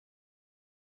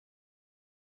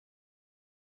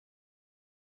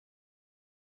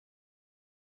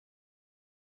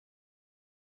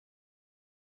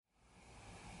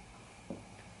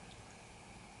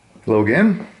Hello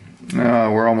again.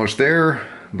 We're almost there.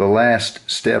 The last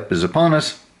step is upon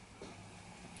us.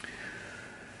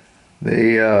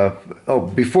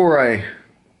 Before I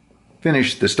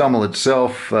finish the stummel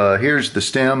itself, here's the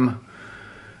stem,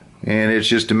 and it's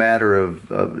just a matter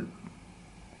of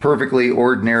perfectly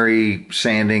ordinary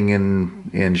sanding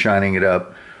and shining it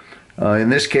up.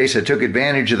 In this case, I took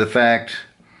advantage of the fact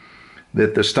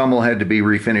that the stummel had to be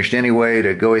refinished anyway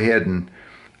to go ahead and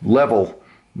level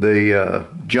the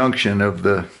junction of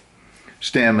the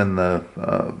stem and the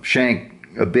shank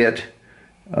a bit.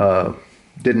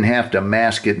 Didn't have to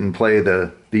mask it and play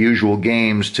the usual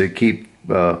games to keep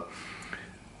the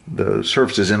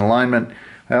surfaces in alignment.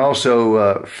 I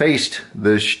also faced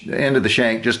the end of the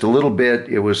shank just a little bit.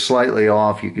 It was slightly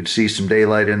off. You could see some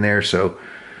daylight in there, so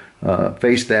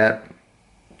faced that.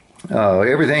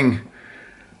 Everything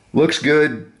looks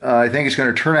good. I think it's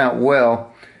going to turn out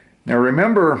well. Now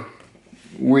remember,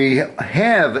 we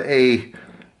have a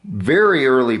very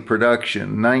early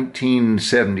production,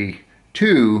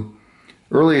 1972,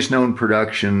 earliest known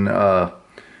production,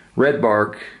 red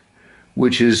bark,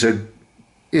 which is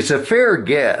it's a fair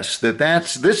guess that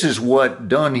this is what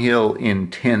Dunhill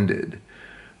intended.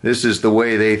 This is the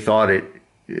way they thought it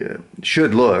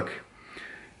should look.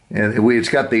 And it's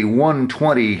got the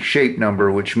 120 shape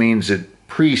number, which means it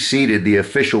preceded the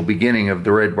official beginning of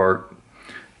the red bark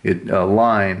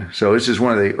line. So this is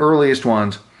one of the earliest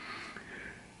ones.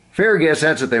 Fair guess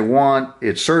that's what they want.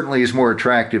 It certainly is more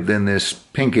attractive than this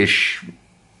pinkish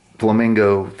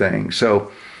flamingo thing.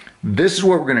 So this is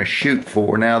what we're going to shoot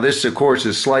for. Now this, of course,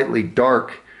 is slightly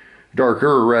darker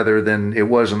rather than it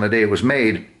was on the day it was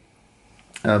made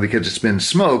because it's been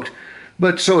smoked.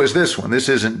 But so is this one. This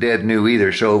isn't dead new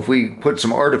either. So if we put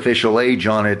some artificial age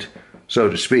on it, so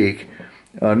to speak,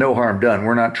 no harm done.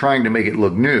 We're not trying to make it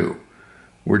look new.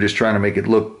 We're just trying to make it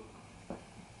look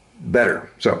better.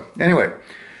 So anyway,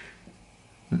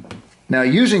 now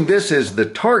using this as the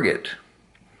target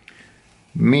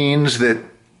means that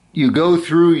you go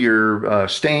through your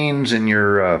stains and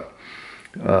your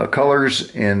colors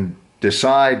and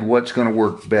decide what's going to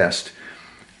work best.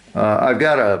 I've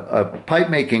got a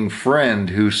pipe making friend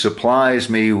who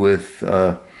supplies me with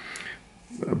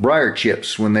briar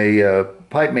chips. When they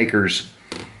pipe makers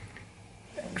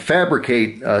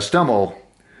fabricate stummel,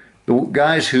 the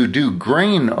guys who do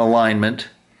grain alignment,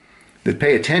 that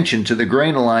pay attention to the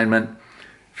grain alignment,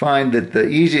 find that the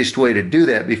easiest way to do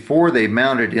that before they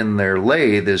mount it in their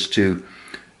lathe is to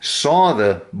saw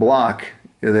the block.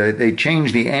 They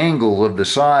change the angle of the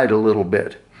side a little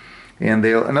bit, and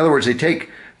in other words, they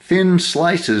take thin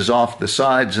slices off the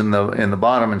sides and the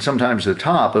bottom and sometimes the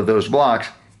top of those blocks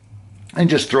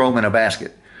and just throw them in a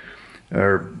basket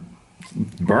or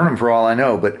burn them for all I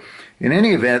know. But in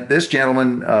any event, this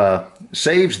gentleman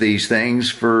saves these things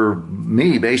for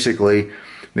me, basically,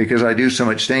 because I do so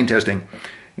much stain testing.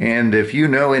 And if you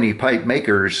know any pipe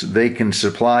makers, they can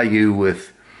supply you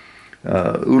with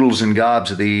oodles and gobs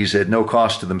of these at no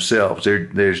cost to themselves.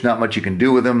 There's not much you can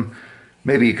do with them.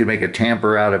 Maybe you could make a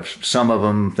tamper out of some of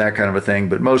them, that kind of a thing,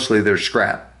 but mostly they're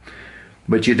scrap.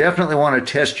 But you definitely want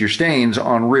to test your stains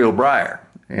on real briar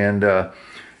and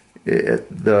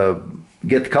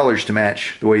get the colors to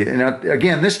match the way. And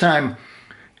again, this time,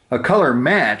 a color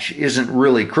match isn't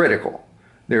really critical.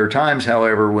 There are times,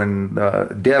 however, when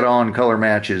dead-on color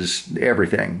match is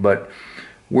everything, but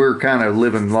we're kind of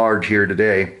living large here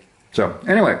today. So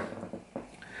anyway,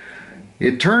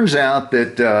 it turns out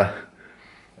that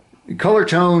Color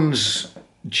Tone's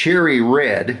cherry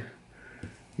red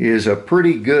is a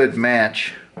pretty good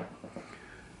match.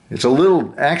 It's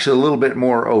actually a little bit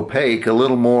more opaque, a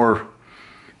little more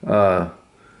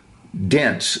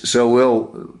dense, so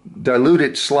we'll dilute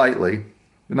it slightly,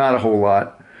 not a whole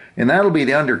lot, and that'll be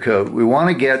the undercoat. We want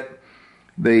to get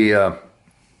the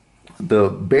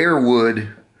bare wood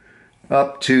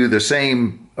up to the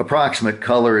same approximate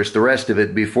color as the rest of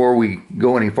it before we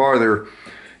go any farther,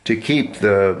 to keep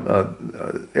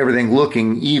the everything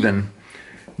looking even.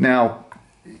 Now,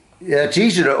 it's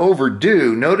easy to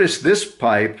overdo. Notice this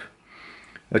pipe,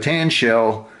 a tan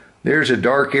shell, there's a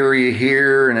dark area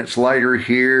here, and it's lighter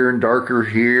here, and darker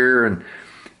here, and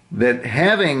that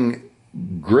having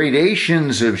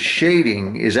gradations of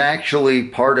shading is actually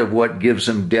part of what gives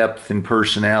them depth and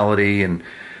personality and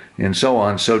so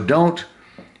on. So don't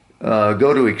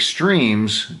go to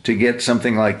extremes to get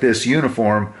something like this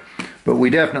uniform, but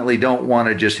we definitely don't want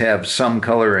to just have some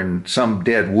color and some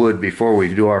dead wood before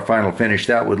we do our final finish.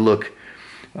 That would look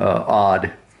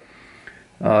odd.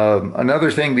 Another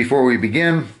thing before we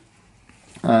begin,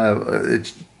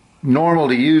 it's normal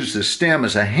to use the stem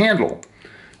as a handle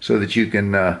so that you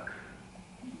can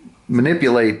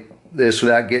manipulate this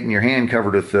without getting your hand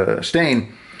covered with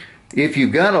stain. If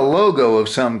you've got a logo of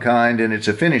some kind and it's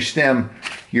a finished stem,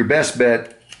 your best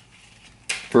bet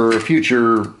for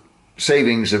future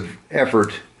savings of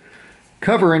effort,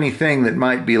 cover anything that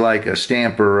might be like a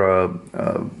stamp or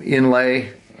a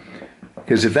inlay,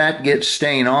 because if that gets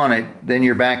stain on it, then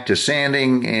you're back to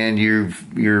sanding and you're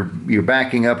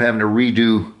backing up, having to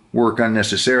redo work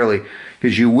unnecessarily,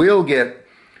 because you will get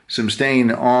some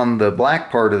stain on the black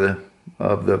part of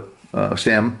the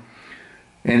stem.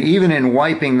 And even in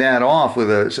wiping that off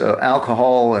with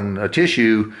alcohol and a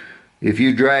tissue, if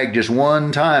you drag just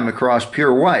one time across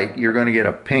pure white, you're going to get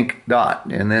a pink dot,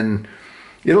 and then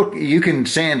you can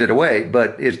sand it away,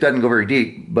 but it doesn't go very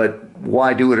deep. But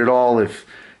why do it at all if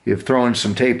throwing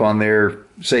some tape on there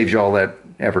saves you all that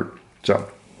effort?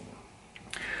 So,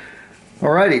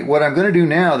 alrighty, what I'm going to do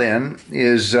now then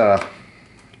is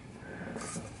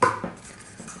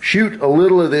shoot a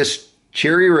little of this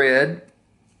cherry red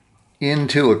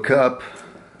into a cup.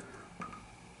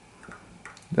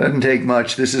 Doesn't take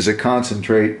much. This is a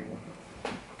concentrate.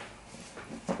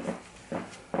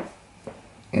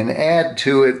 And add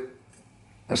to it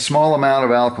a small amount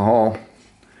of alcohol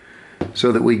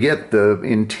so that we get the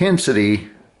intensity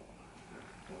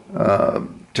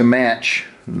to match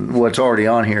what's already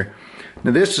on here.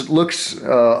 Now this looks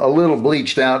a little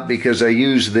bleached out because I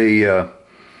used the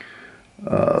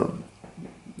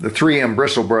 3M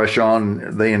bristle brush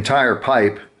on the entire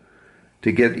pipe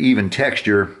to get even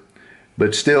texture,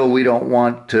 but still we don't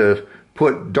want to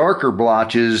put darker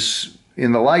blotches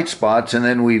in the light spots, and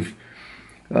then we've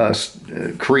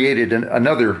created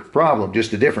another problem,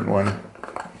 just a different one.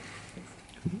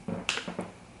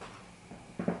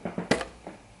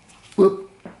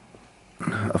 Whoop.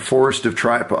 A forest of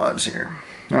tripods here.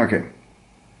 Okay.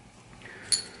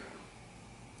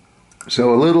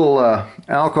 So a little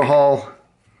alcohol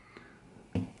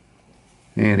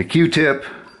and a Q-tip,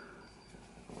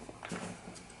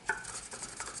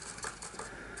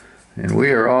 and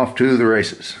we are off to the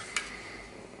races.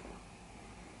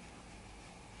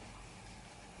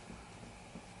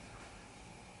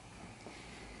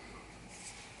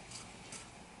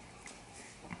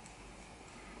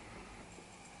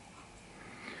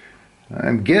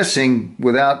 I'm guessing,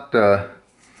 without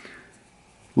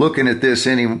looking at this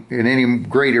in any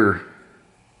greater,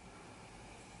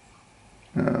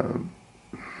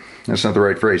 that's not the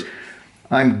right phrase.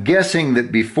 I'm guessing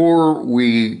that before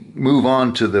we move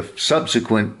on to the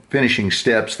subsequent finishing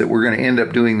steps, that we're going to end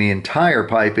up doing the entire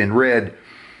pipe in red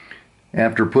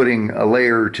after putting a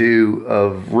layer or two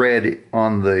of red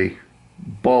on the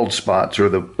bald spots or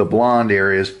the blonde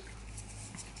areas.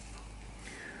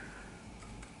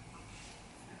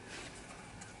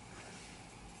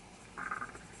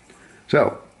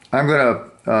 So I'm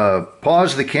going to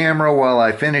pause the camera while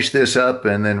I finish this up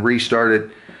and then restart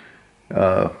it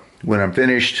when I'm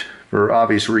finished. For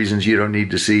obvious reasons, you don't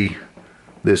need to see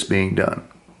this being done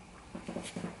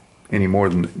any more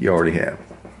than you already have.